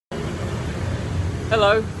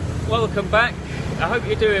Hello, welcome back. I hope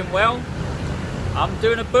you're doing well. I'm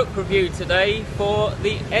doing a book review today for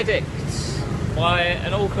The Edict by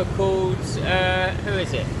an author called, who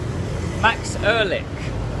is it? Max Ehrlich.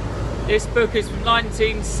 This book is from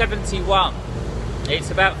 1971. It's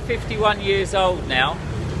about 51 years old now.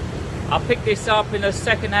 I picked this up in a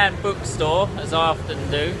second-hand bookstore, as I often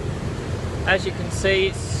do. As you can see,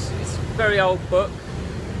 it's a very old book.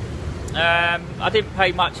 I didn't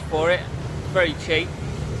pay much for it. Very cheap.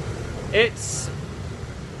 The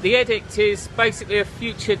Edict is basically a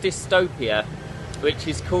future dystopia which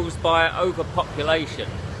is caused by overpopulation,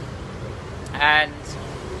 and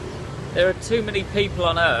there are too many people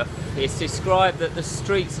on Earth. It's described that the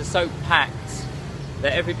streets are so packed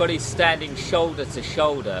that everybody's standing shoulder to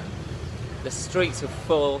shoulder. The streets are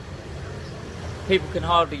full, people can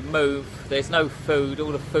hardly move, there's no food,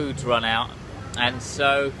 all the food's run out, and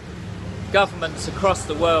so governments across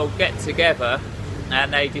the world get together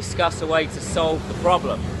and they discuss a way to solve the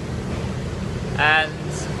problem, and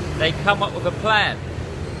they come up with a plan.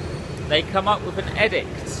 They come up with an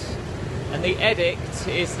edict, and the edict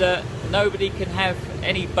is that nobody can have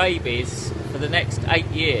any babies for the next 8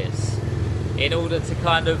 years in order to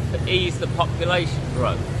kind of ease the population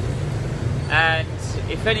growth. And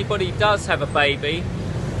if anybody does have a baby,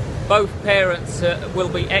 both parents will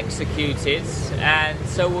be executed, and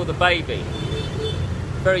so will the baby.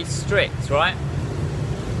 Very strict, right?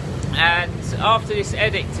 And after this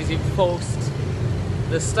edict is enforced,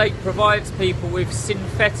 the state provides people with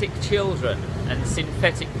synthetic children and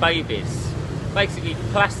synthetic babies. Basically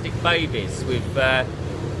plastic babies with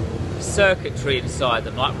circuitry inside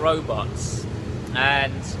them, like robots.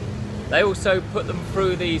 And they also put them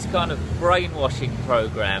through these kind of brainwashing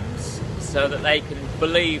programs so that they can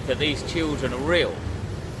believe that these children are real.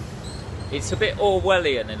 It's a bit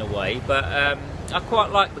Orwellian in a way, but I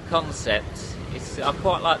quite like the concept. I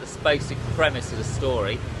quite like the basic premise of the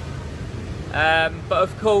story. But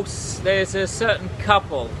of course, there's a certain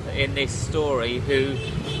couple in this story who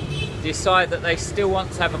decide that they still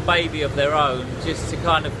want to have a baby of their own, just to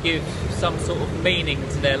kind of give some sort of meaning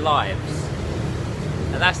to their lives.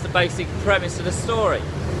 And that's the basic premise of the story.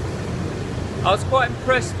 I was quite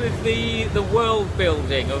impressed with the world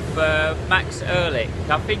building of Max Ehrlich.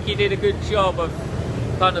 I think he did a good job of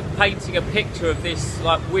kind of painting a picture of this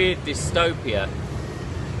like weird dystopia.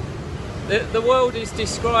 The world is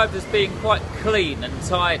described as being quite clean and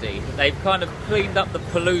tidy. They've kind of cleaned up the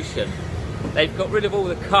pollution. They've got rid of all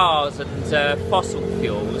the cars and fossil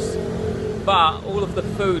fuels, but all of the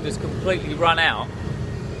food has completely run out,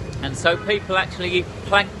 and so people actually eat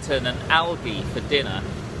plankton and algae for dinner.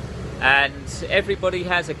 And everybody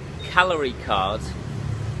has a calorie card,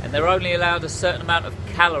 and they're only allowed a certain amount of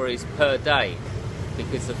calories per day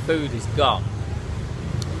because the food is gone.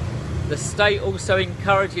 The state also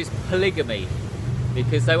encourages polygamy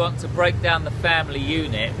because they want to break down the family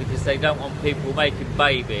unit, because they don't want people making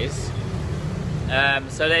babies.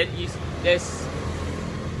 So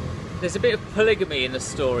there's a bit of polygamy in the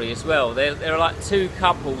story as well. There are like two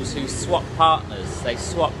couples who swap partners, they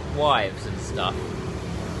swap wives and stuff.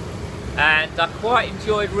 And I quite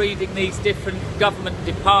enjoyed reading these different government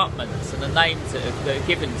departments and the names that are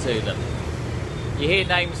given to them. You hear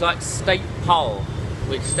names like State Pol,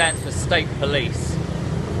 which stands for State Police,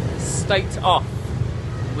 State Off,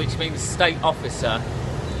 which means State Officer,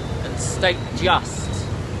 and State Just,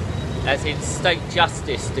 as in State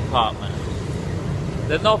Justice Department.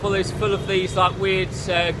 The novel is full of these like weird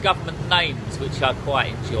government names, which I quite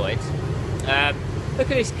enjoyed. Look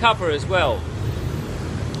at this cover as well.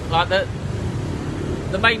 Like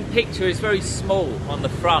the main picture is very small on the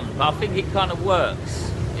front, but I think it kind of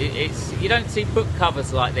works. You don't see book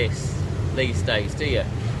covers like this these days, do you?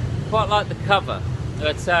 Quite like the cover,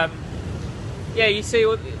 but yeah, you see,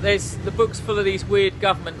 the book's full of these weird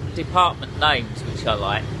government department names, which I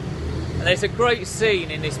like. And there's a great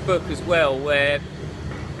scene in this book as well where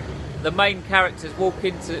the main characters walk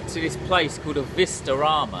into this place called a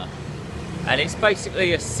Vistarama, and it's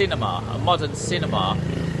basically a cinema, a modern cinema,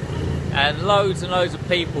 and loads of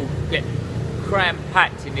people get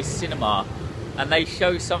cram-packed in this cinema, and they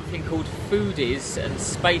show something called foodies and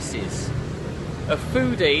spaces. A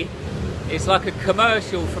foodie is like a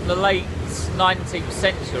commercial from the late 19th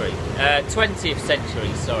century, 20th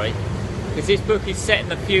century, sorry, because this book is set in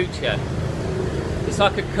the future. It's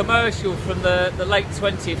like a commercial from the late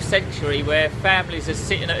 20th century where families are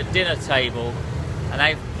sitting at a dinner table and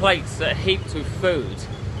they have plates that are heaped with food.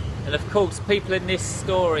 And of course, people in this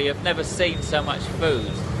story have never seen so much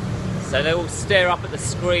food, so they all stare up at the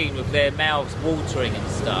screen with their mouths watering and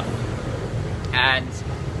stuff. And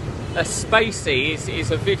A spacey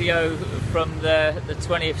is a video from the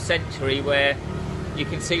 20th century where you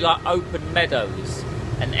can see like open meadows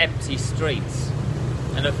and empty streets,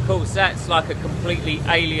 and of course that's like a completely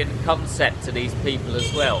alien concept to these people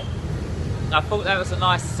as well. I thought that was a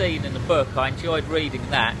nice scene in the book. I enjoyed reading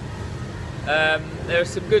that. There are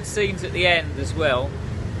some good scenes at the end as well.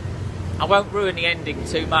 I won't ruin the ending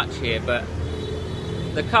too much here, but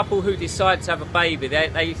the couple who decide to have a baby,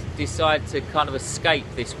 they decide to kind of escape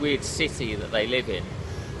this weird city that they live in,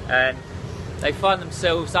 and they find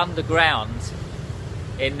themselves underground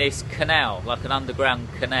in this canal, like an underground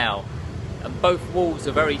canal, and both walls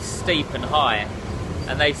are very steep and high,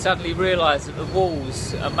 and they suddenly realise that the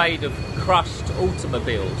walls are made of crushed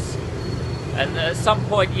automobiles. And at some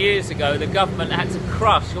point years ago the government had to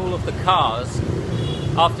crush all of the cars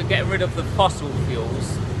after getting rid of the fossil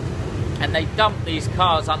fuels, and they dumped these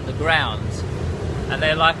cars underground, and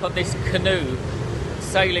they're like on this canoe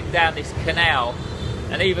sailing down this canal,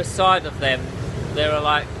 and either side of them there are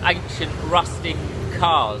like ancient rusting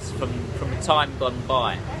cars from a time gone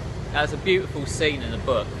by. That's a beautiful scene in the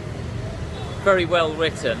book, very well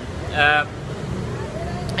written. Yeah,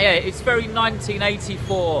 it's very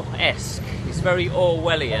 1984-esque, it's very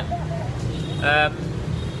Orwellian,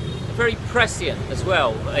 very prescient as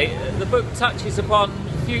well. The book touches upon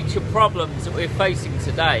future problems that we're facing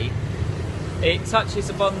today. It touches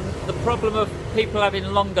upon the problem of people having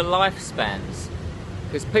longer lifespans,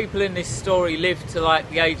 because people in this story live to like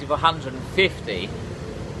the age of 150,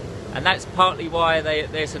 and that's partly why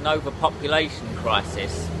there's an overpopulation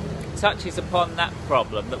crisis. It touches upon that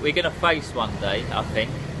problem that we're going to face one day, I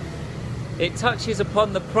think. It touches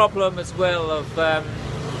upon the problem as well of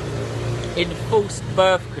enforced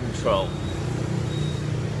birth control.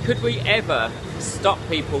 Could we ever stop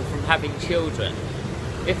people from having children?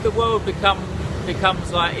 If the world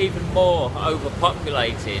becomes like even more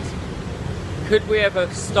overpopulated, could we ever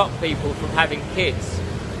stop people from having kids?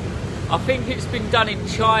 I think it's been done in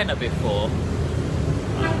China before.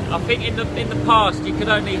 I think in the past you could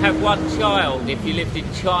only have one child if you lived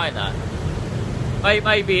in China.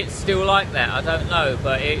 Maybe it's still like that, I don't know,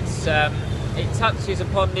 but it touches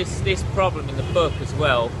upon this problem in the book as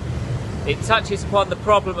well. It touches upon the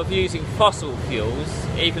problem of using fossil fuels,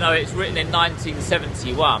 even though it's written in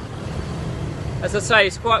 1971. As I say,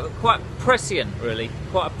 it's quite prescient, really,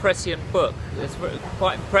 quite a prescient book. I was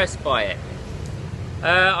quite impressed by it.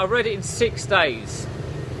 I read it in 6 days.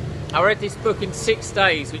 I read this book in 6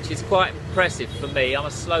 days, which is quite impressive for me. I'm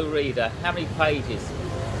a slow reader. How many pages?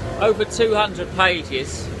 Over 200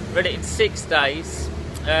 pages. Read it in 6 days.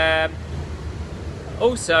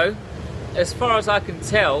 Also, as far as I can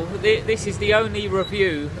tell, this is the only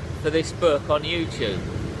review for this book on YouTube.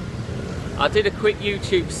 I did a quick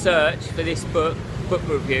YouTube search for this book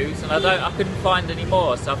reviews, and I couldn't find any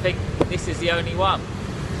more, so I think this is the only one.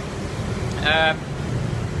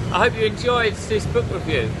 I hope you enjoyed this book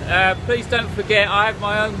review. Please don't forget, I have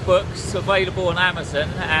my own books available on Amazon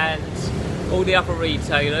and all the other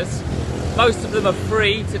retailers. Most of them are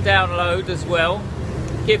free to download as well.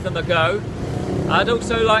 Give them a go. I'd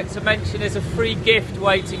also like to mention there's a free gift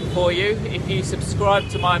waiting for you if you subscribe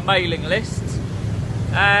to my mailing list.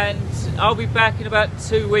 And I'll be back in about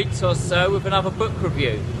 2 weeks or so with another book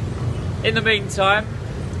review. In the meantime,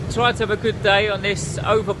 try to have a good day on this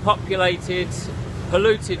overpopulated,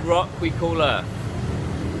 polluted rock we call Earth.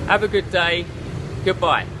 Have a good day.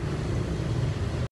 Goodbye.